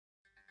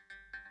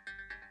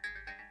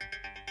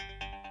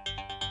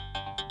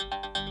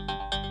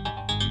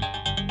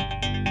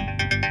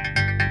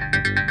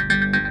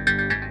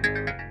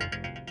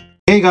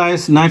Hey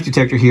guys, Knife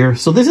Detector here.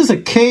 So this is a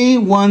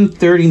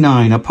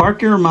K139, a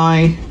Parker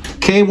My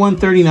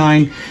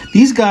K139.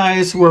 These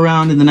guys were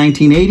around in the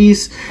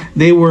 1980s.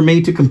 They were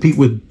made to compete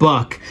with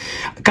Buck.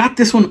 I got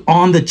this one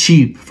on the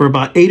cheap for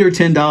about $8 or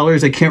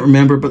 $10. I can't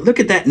remember, but look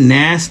at that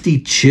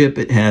nasty chip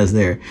it has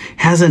there. It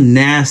has a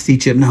nasty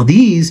chip. Now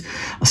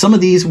some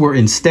of these were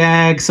in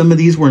stag. Some of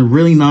these were in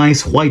really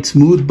nice white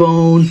smooth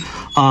bone.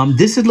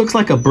 This it looks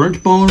like a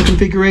burnt bone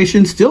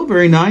configuration. Still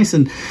very nice,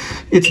 and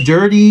it's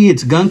dirty,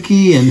 it's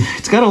gunky, and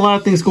it's got a lot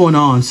of things going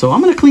on. So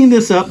I'm going to clean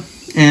this up,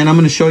 and I'm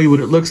going to show you what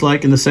it looks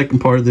like in the second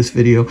part of this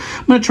video.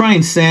 I'm going to try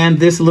and sand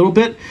this a little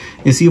bit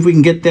and see if we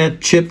can get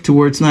that chip to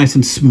where it's nice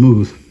and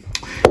smooth.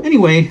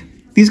 Anyway,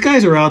 these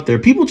guys are out there.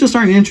 People just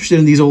aren't interested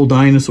in these old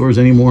dinosaurs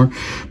anymore,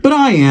 but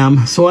I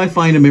am, so I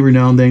find them every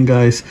now and then,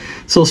 guys.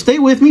 So stay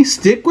with me,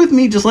 stick with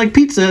me, just like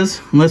Pete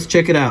says, and let's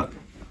check it out.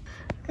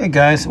 Hey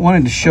guys, I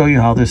wanted to show you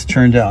how this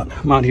turned out.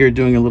 I'm out here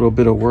doing a little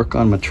bit of work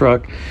on my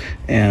truck,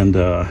 and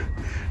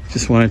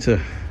just wanted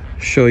to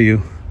show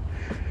you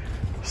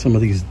some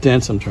of these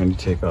dents I'm trying to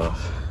take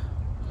off.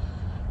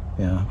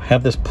 Yeah, I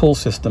have this pull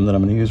system that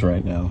I'm going to use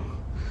right now.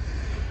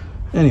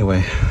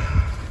 Anyway,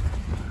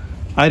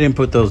 I didn't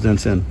put those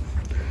dents in.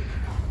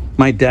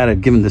 My dad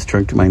had given this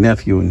truck to my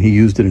nephew, and he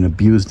used it and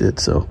abused it.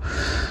 So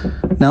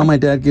now my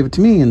dad gave it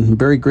to me, and I'm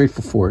very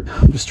grateful for it.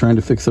 I'm just trying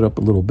to fix it up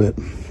a little bit.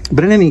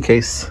 But in any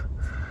case,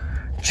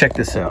 check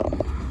this out.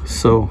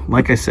 So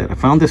like I said, I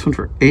found this one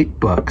for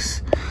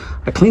 $8.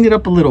 I cleaned it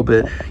up a little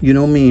bit. You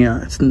know me,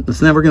 it's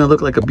never going to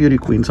look like a beauty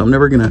queen, so I'm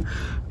never going to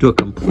do a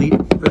complete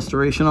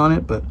restoration on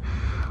it, but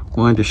I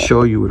wanted to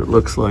show you what it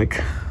looks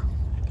like.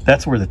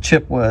 That's where the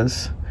chip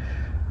was.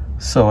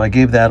 So I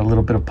gave that a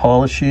little bit of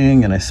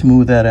polishing, and I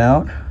smoothed that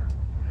out.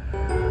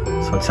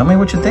 So tell me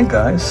what you think,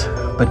 guys.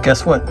 But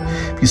guess what?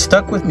 If you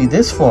stuck with me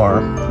this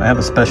far, I have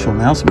a special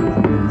announcement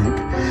I'm going to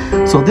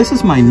make. So this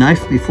is my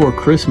Knife Before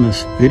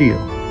Christmas video.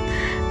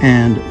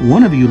 And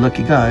one of you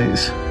lucky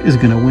guys is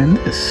going to win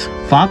this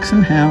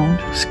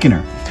Fox-N-Hound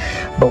Skinner.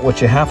 But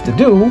what you have to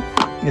do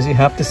is you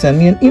have to send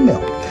me an email.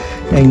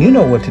 And you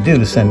know what to do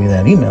to send me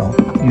that email.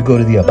 You go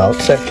to the About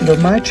section of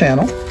my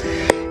channel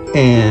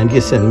and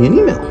you send me an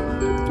email.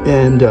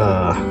 And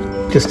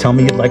just tell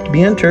me you'd like to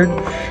be entered,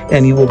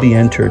 and you will be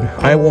entered.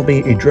 I will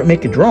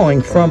make a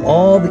drawing from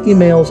all the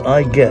emails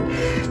I get.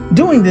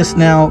 Doing this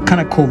now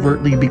kind of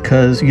covertly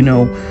because, you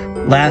know,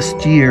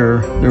 last year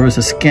there was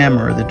a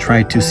scammer that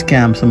tried to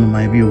scam some of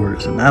my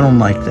viewers, and I don't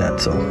like that.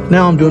 So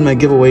now I'm doing my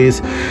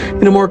giveaways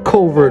in a more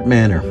covert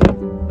manner.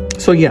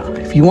 So yeah,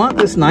 if you want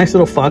this nice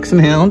little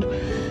Fox-N-Hound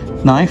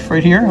knife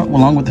right here,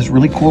 along with this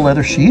really cool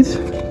leather sheath,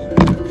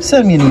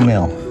 send me an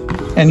email.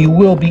 And you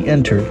will be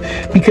entered,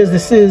 because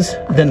this is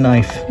the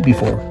Knife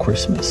Before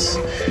Christmas.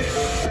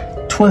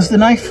 'Twas the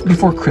night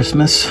before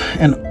Christmas,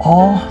 and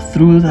all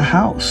through the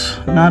house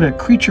not a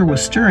creature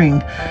was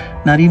stirring,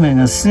 not even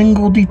a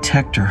single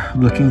detector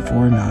looking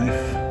for a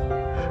knife.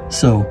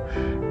 So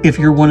if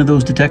you're one of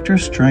those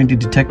detectors trying to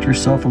detect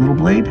yourself a little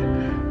blade,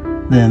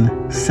 then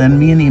send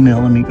me an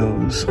email,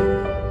 amigos.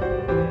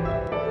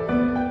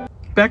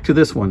 Back to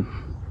this one.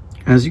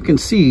 As you can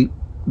see,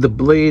 the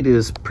blade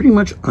is pretty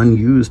much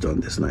unused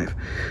on this knife.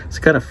 It's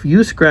got a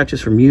few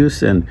scratches from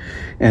use, and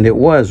it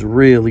was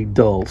really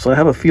dull. So I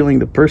have a feeling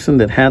the person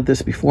that had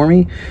this before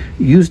me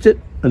used it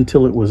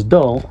until it was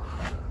dull,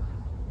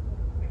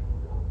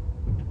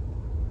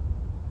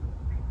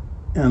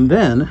 and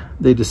then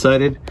they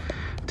decided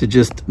to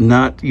just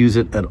not use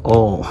it at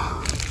all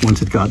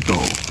once it got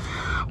dull.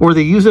 Or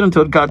they used it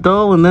until it got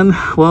dull, and then,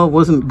 well, it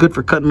wasn't good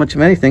for cutting much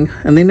of anything,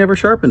 and they never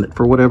sharpened it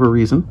for whatever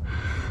reason.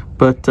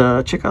 But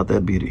check out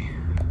that beauty.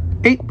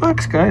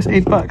 $8, guys,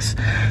 $8.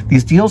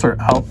 These deals are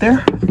out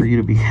there for you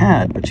to be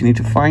had, but you need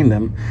to find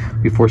them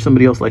before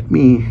somebody else like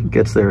me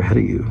gets there ahead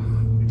of you.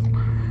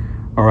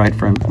 All right,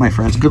 my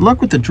friends, good luck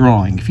with the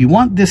drawing. If you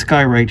want this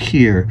guy right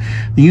here,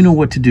 then you know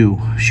what to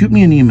do. Shoot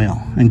me an email,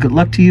 and good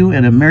luck to you,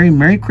 and a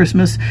Merry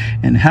Christmas,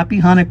 and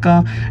Happy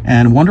Hanukkah,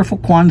 and wonderful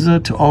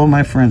Kwanzaa to all of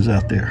my friends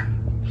out there.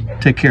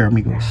 Take care,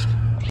 amigos.